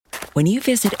When you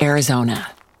visit Arizona,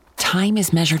 time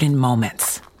is measured in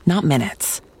moments, not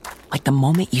minutes. Like the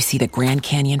moment you see the Grand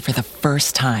Canyon for the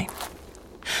first time.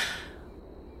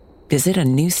 Visit a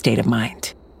new state of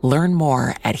mind. Learn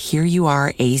more at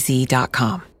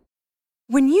hereyouareaz.com.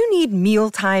 When you need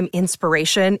mealtime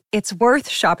inspiration, it's worth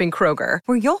shopping Kroger,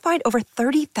 where you'll find over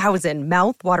 30,000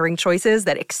 mouth-watering choices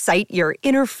that excite your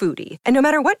inner foodie. And no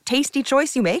matter what tasty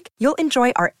choice you make, you'll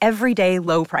enjoy our everyday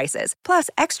low prices, plus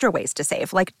extra ways to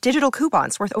save, like digital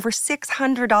coupons worth over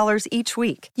 $600 each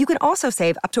week. You can also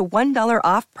save up to $1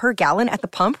 off per gallon at the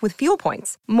pump with fuel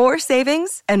points. More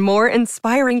savings and more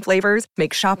inspiring flavors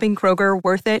make shopping Kroger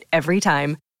worth it every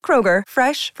time. Kroger,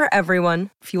 fresh for everyone.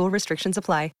 Fuel restrictions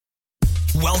apply.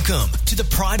 Welcome to the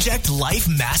Project Life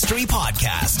Mastery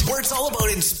Podcast, where it's all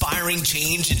about inspiring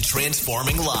change and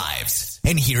transforming lives.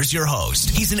 And here's your host.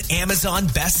 He's an Amazon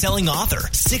best-selling author,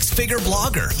 six-figure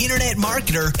blogger, internet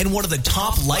marketer, and one of the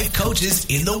top life coaches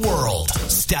in the world,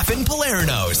 Stefan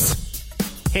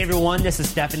Palernos. Hey everyone, this is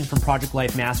Stefan from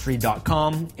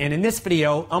ProjectLifeMastery.com, and in this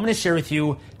video, I'm going to share with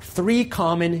you 3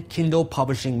 common Kindle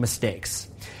publishing mistakes.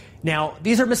 Now,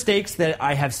 these are mistakes that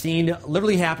I have seen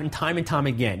literally happen time and time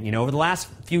again. You know, over the last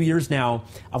few years now,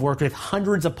 I've worked with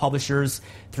hundreds of publishers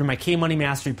through my K-Money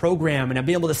Mastery program, and I've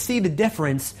been able to see the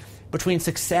difference between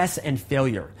success and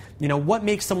failure. You know, what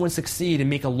makes someone succeed and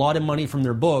make a lot of money from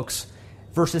their books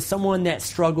versus someone that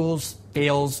struggles,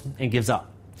 fails, and gives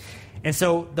up. And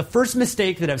so the first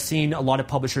mistake that I've seen a lot of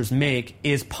publishers make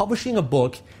is publishing a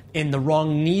book in the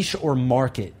wrong niche or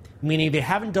market, meaning they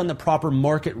haven't done the proper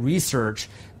market research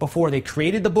before they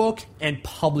created the book and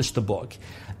published the book.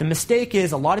 The mistake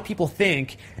is a lot of people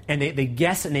think and they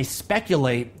guess and they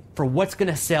speculate for what's going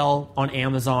to sell on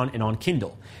Amazon and on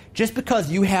Kindle. Just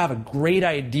because you have a great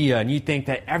idea and you think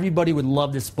that everybody would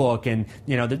love this book and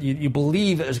you know that you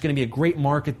believe that there's going to be a great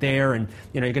market there and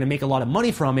you know you're going to make a lot of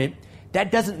money from it, that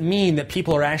doesn't mean that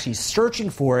people are actually searching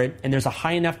for it and there's a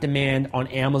high enough demand on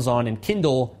Amazon and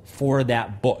Kindle for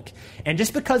that book. And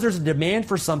just because there's a demand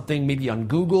for something maybe on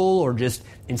Google or just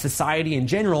in society in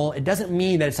general, it doesn't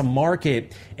mean that it's a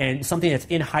market and something that's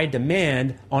in high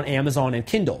demand on Amazon and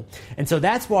Kindle. And so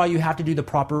that's why you have to do the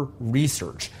proper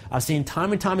research. I've seen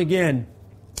time and time again,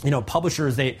 you know,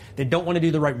 publishers, they don't want to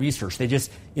do the right research. They just,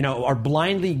 you know, are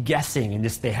blindly guessing and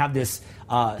just they have this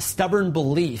stubborn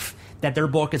belief that their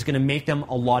book is going to make them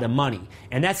a lot of money.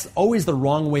 And that's always the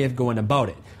wrong way of going about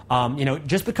it. You know,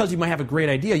 just because you might have a great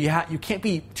idea, you can't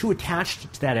be too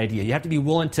attached to that idea. You have to be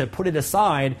willing to put it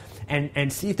aside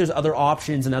and see if there's other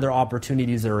options and other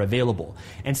opportunities that are available.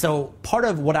 And so part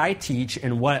of what I teach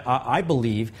and what I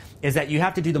believe is that you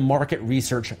have to do the market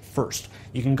research first.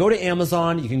 You can go to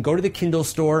Amazon, you can go to the Kindle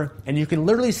store, and you can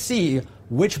literally see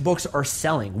which books are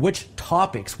selling, which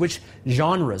topics, which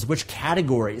genres, which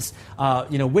categories,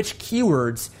 you know, which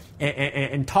keywords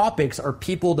and topics are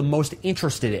people the most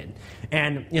interested in.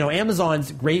 And, you know,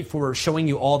 Amazon's great for showing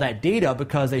you all that data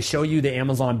because they show you the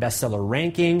Amazon bestseller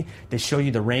ranking, they show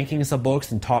you the rankings of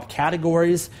books in top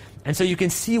categories, and so you can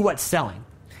see what's selling.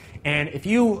 And if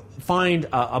you find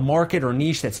a market or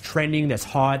niche that's trending, that's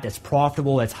hot, that's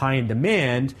profitable, that's high in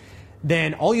demand,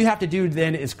 then all you have to do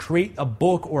then is create a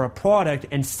book or a product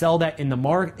and sell that in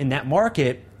that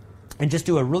market and just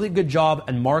do a really good job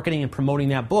in marketing and promoting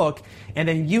that book, and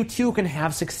then you too can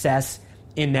have success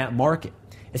in that market.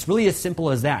 It's really as simple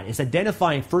as that. It's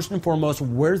identifying first and foremost,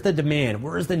 where's the demand,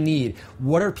 where's the need,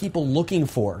 what are people looking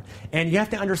for? And you have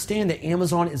to understand that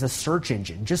Amazon is a search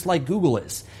engine, just like Google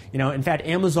is. You know, in fact,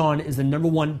 Amazon is the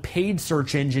 #1 paid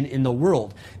search engine in the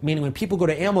world, meaning when people go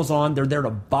to Amazon, they're there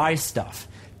to buy stuff.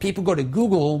 People go to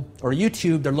Google or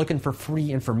YouTube, they're looking for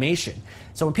free information.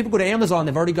 So when people go to Amazon,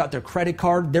 they've already got their credit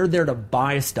card, they're there to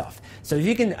buy stuff. So if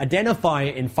you can identify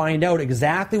and find out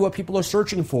exactly what people are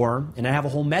searching for, and I have a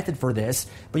whole method for this,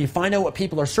 but you find out what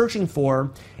people are searching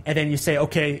for, and then you say,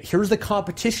 okay, here's the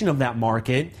competition of that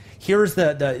market, here's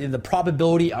the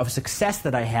probability of success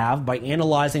that I have by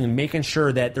analyzing and making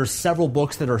sure that there's several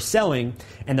books that are selling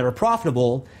and that are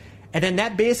profitable, and then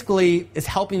that basically is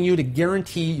helping you to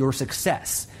guarantee your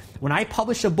success. When I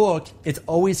publish a book, it's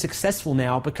always successful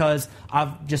now because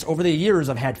I've just over the years,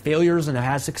 I've had failures and I've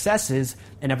had successes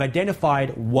and I've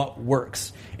identified what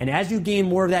works. And as you gain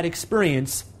more of that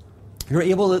experience, you're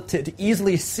able to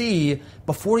easily see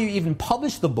before you even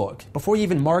publish the book, before you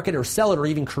even market or sell it or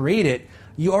even create it,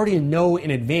 you already know in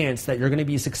advance that you're going to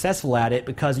be successful at it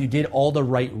because you did all the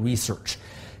right research.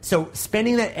 So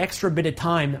spending that extra bit of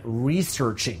time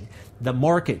researching the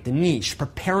market, the niche,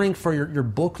 preparing for your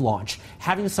book launch,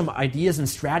 having some ideas and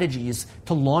strategies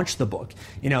to launch the book.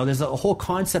 There's a whole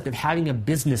concept of having a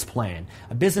business plan.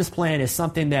 A business plan is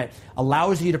something that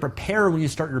allows you to prepare when you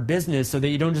start your business so that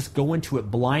you don't just go into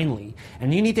it blindly.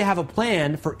 And you need to have a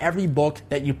plan for every book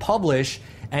that you publish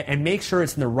and make sure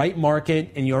it's in the right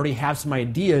market and you already have some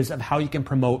ideas of how you can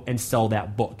promote and sell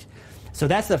that book. So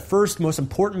that's the first most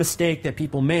important mistake that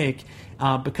people make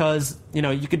because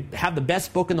you could have the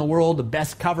best book in the world, the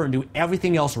best cover, and do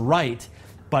everything else right.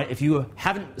 But if you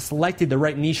haven't selected the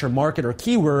right niche or market or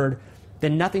keyword,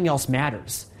 then nothing else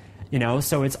matters.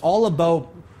 So it's all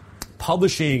about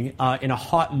publishing in a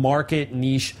hot market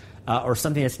niche or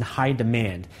something that's in high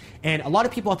demand. And a lot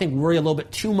of people, I think, worry a little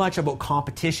bit too much about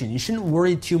competition. You shouldn't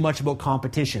worry too much about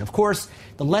competition. Of course,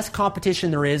 the less competition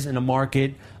there is in a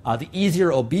market, the easier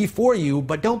it'll be for you,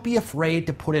 but don't be afraid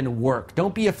to put in work.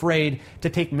 Don't be afraid to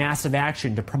take massive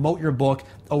action to promote your book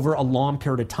over a long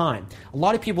period of time. A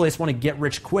lot of people just want to get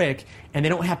rich quick and they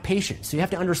don't have patience. So you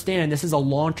have to understand this is a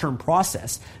long-term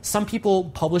process. Some people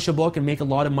publish a book and make a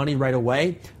lot of money right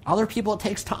away. Other people, it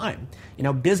takes time.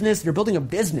 Business, you're building a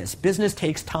business. Business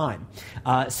takes time.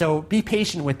 So be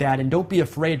patient with that and don't be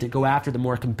afraid to go after the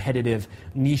more competitive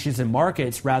niches and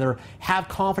markets. Rather, have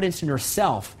confidence in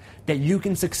yourself that you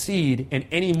can succeed in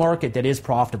any market that is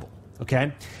profitable.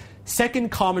 Okay?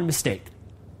 Second common mistake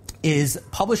is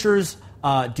publishers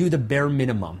do the bare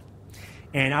minimum.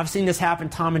 And I've seen this happen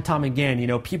time and time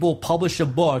again. People publish a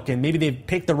book and maybe they've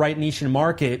picked the right niche and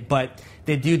market, but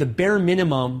they do the bare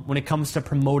minimum when it comes to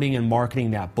promoting and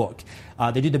marketing that book.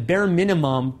 They do the bare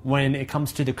minimum when it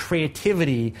comes to the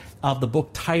creativity of the book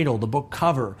title, the book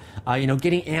cover,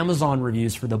 getting Amazon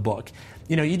reviews for the book.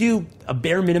 You do a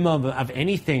bare minimum of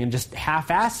anything and just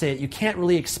half-ass it, you can't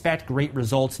really expect great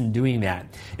results in doing that.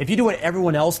 If you do what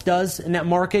everyone else does in that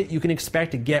market, you can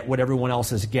expect to get what everyone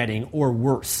else is getting or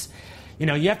worse.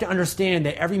 You have to understand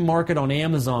that every market on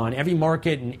Amazon, every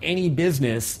market in any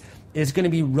business is going to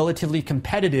be relatively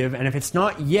competitive, and if it's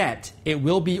not yet, it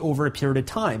will be over a period of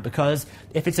time, because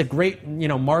if it's a great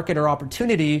market or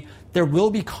opportunity, there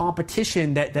will be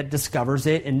competition that discovers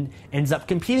it and ends up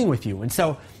competing with you. And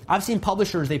so I've seen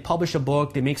publishers, they publish a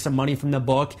book, they make some money from the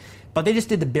book, but they just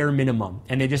did the bare minimum,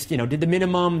 and they just did the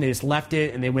minimum, they just left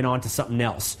it, and they went on to something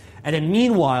else. And then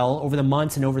meanwhile, over the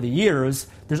months and over the years,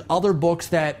 there's other books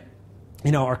that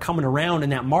are coming around in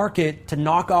that market to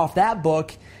knock off that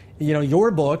book, your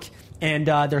book, and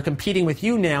they're competing with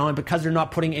you now, and because they're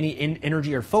not putting any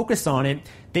energy or focus on it,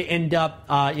 they end up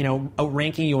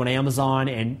outranking you on Amazon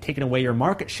and taking away your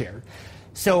market share.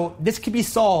 So this can be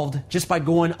solved just by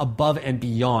going above and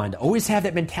beyond. Always have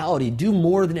that mentality, do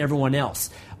more than everyone else.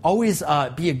 Always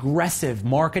be aggressive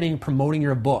marketing, promoting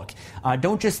your book.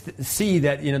 Don't just see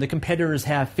that the competitors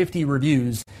have 50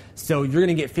 reviews, so you're going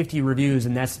to get 50 reviews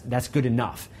and that's good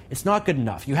enough. It's not good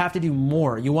enough. You have to do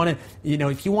more. You want to,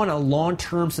 if you want a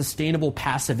long-term sustainable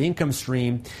passive income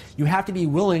stream, you have to be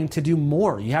willing to do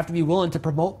more. You have to be willing to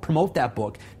promote that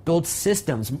book, build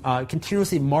systems,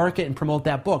 continuously market and promote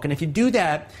that book. And if you do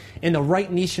that in the right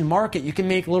niche and market, you can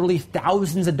make literally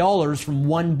thousands of dollars from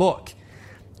one book.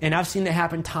 And I've seen that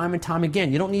happen time and time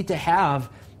again. You don't need to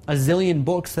have a zillion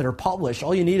books that are published.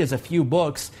 All you need is a few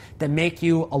books that make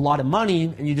you a lot of money,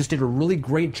 and you just did a really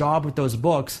great job with those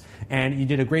books, and you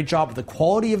did a great job with the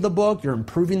quality of the book. You're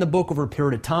improving the book over a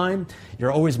period of time.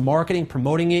 You're always marketing,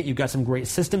 promoting it. You've got some great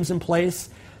systems in place.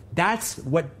 That's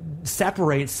what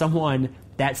separates someone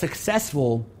that's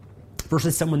successful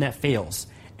versus someone that fails.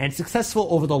 And successful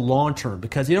over the long term,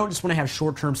 because you don't just want to have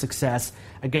short-term success.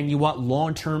 Again, you want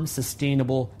long-term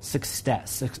sustainable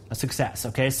success,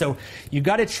 okay? So you've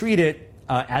got to treat it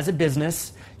as a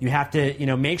business. You have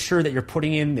to make sure that you're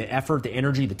putting in the effort, the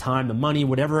energy, the time, the money,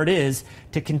 whatever it is,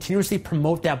 to continuously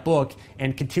promote that book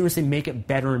and continuously make it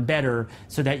better and better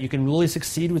so that you can really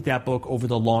succeed with that book over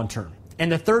the long term.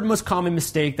 And the third most common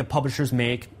mistake that publishers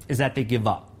make is that they give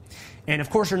up. And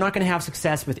of course, you're not going to have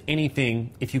success with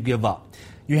anything if you give up.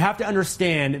 You have to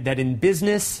understand that in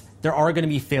business, there are going to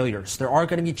be failures. There are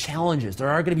going to be challenges. There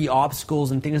are going to be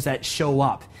obstacles and things that show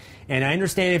up. And I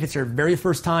understand if it's your very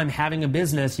first time having a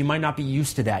business, you might not be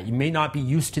used to that. You may not be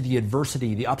used to the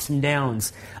adversity, the ups and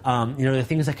downs, the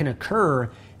things that can occur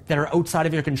that are outside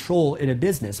of your control in a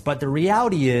business. But the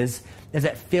reality is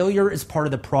that failure is part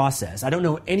of the process. I don't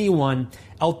know anyone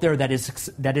out there that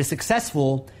is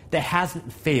successful that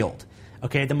hasn't failed.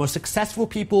 Okay, the most successful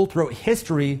people throughout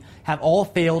history have all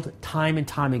failed time and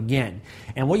time again.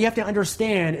 And what you have to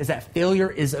understand is that failure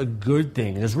is a good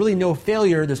thing. There's really no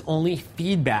failure, there's only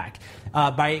feedback.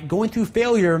 By going through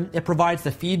failure, it provides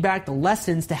the feedback, the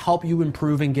lessons to help you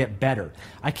improve and get better.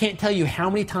 I can't tell you how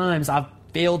many times I've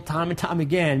failed time and time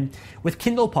again with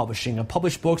Kindle publishing. I've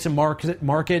published books in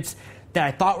markets that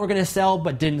I thought were going to sell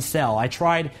but didn't sell. I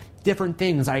tried different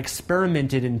things. I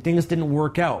experimented and things didn't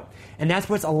work out. And that's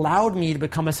what's allowed me to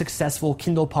become a successful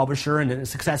Kindle publisher and a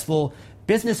successful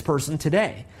business person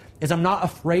today, is I'm not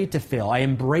afraid to fail. I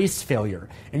embrace failure.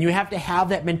 And you have to have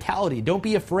that mentality. Don't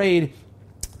be afraid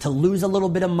to lose a little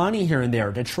bit of money here and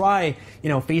there, to try,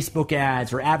 Facebook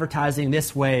ads or advertising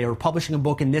this way or publishing a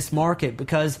book in this market,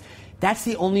 because that's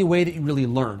the only way that you really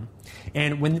learn.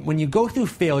 And when you go through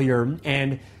failure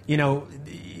and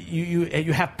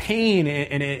you have pain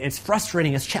and it's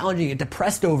frustrating, it's challenging, you're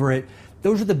depressed over it,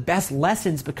 those are the best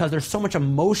lessons because there's so much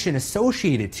emotion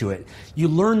associated to it. You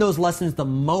learn those lessons the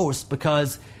most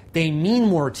because they mean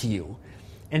more to you.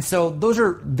 And so those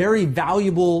are very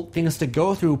valuable things to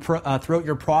go through throughout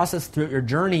your process, throughout your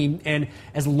journey. And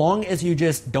as long as you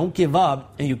just don't give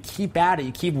up and you keep at it,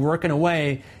 you keep working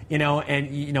away,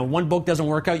 and one book doesn't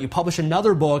work out, you publish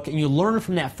another book and you learn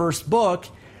from that first book,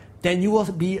 then you will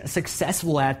be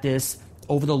successful at this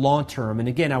over the long term. And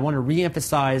again, I want to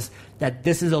reemphasize that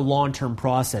this is a long-term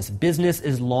process. Business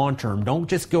is long-term. Don't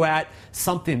just go at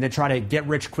something to try to get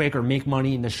rich quick or make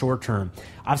money in the short term.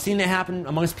 I've seen that happen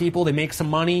amongst people. They make some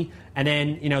money and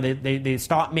then, they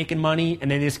stop making money and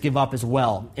they just give up as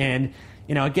well. And,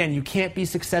 again, you can't be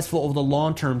successful over the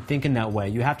long term thinking that way.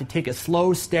 You have to take it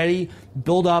slow, steady,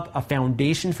 build up a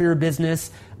foundation for your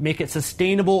business, make it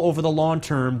sustainable over the long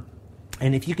term.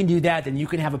 And if you can do that, then you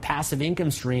can have a passive income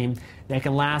stream that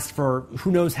can last for who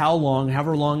knows how long,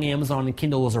 however long Amazon and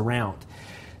Kindle is around.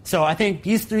 So I think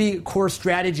these three core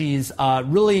strategies,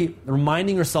 really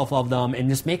reminding yourself of them and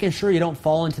just making sure you don't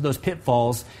fall into those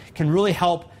pitfalls can really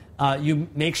help you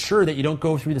make sure that you don't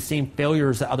go through the same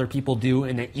failures that other people do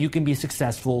and that you can be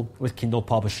successful with Kindle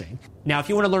publishing. Now, if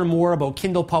you want to learn more about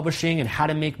Kindle publishing and how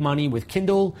to make money with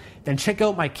Kindle, then check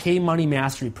out my K-Money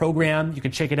Mastery program. You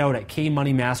can check it out at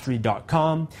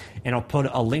kmoneymastery.com, and I'll put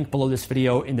a link below this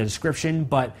video in the description.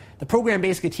 But the program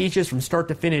basically teaches from start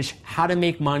to finish how to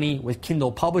make money with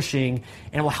Kindle publishing,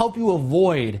 and it will help you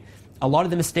avoid a lot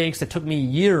of the mistakes that took me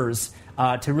years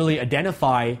to really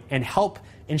identify and help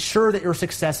ensure that you're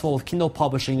successful with Kindle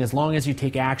publishing as long as you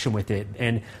take action with it.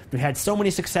 And we've had so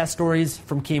many success stories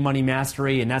from K-Money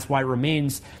Mastery, and that's why it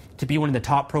remains to be one of the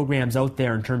top programs out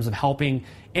there in terms of helping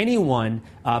anyone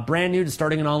brand new to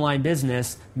starting an online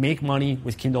business make money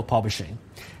with Kindle publishing.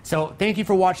 So thank you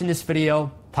for watching this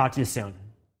video. Talk to you soon.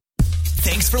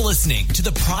 Thanks for listening to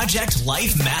the Project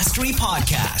Life Mastery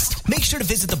Podcast. Make sure to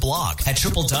visit the blog at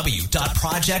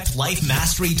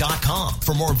www.projectlifemastery.com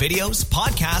for more videos,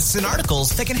 podcasts, and articles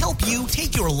that can help you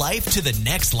take your life to the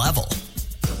next level.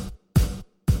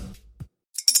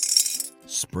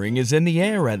 Spring is in the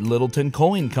air at Littleton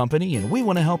Coin Company, and we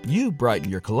want to help you brighten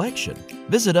your collection.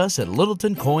 Visit us at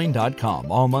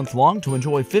littletoncoin.com all month long to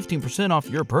enjoy 15% off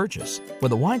your purchase.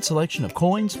 With a wide selection of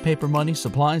coins, paper money,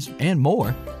 supplies, and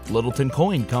more, Littleton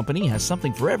Coin Company has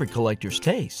something for every collector's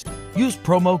taste. Use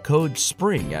promo code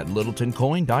SPRING at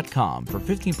littletoncoin.com for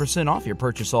 15% off your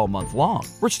purchase all month long.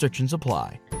 Restrictions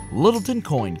apply. Littleton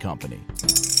Coin Company.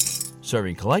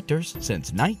 Serving collectors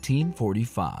since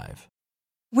 1945.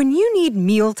 When you need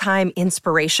mealtime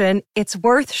inspiration, it's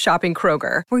worth shopping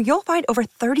Kroger, where you'll find over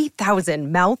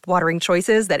 30,000 mouth-watering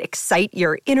choices that excite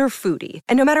your inner foodie.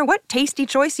 And no matter what tasty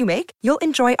choice you make, you'll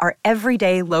enjoy our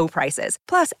everyday low prices,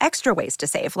 plus extra ways to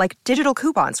save, like digital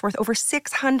coupons worth over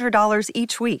 $600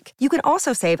 each week. You can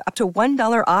also save up to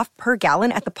 $1 off per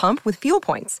gallon at the pump with fuel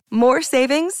points. More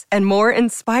savings and more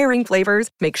inspiring flavors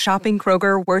make shopping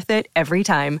Kroger worth it every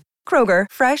time. Kroger,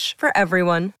 fresh for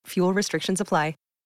everyone. Fuel restrictions apply.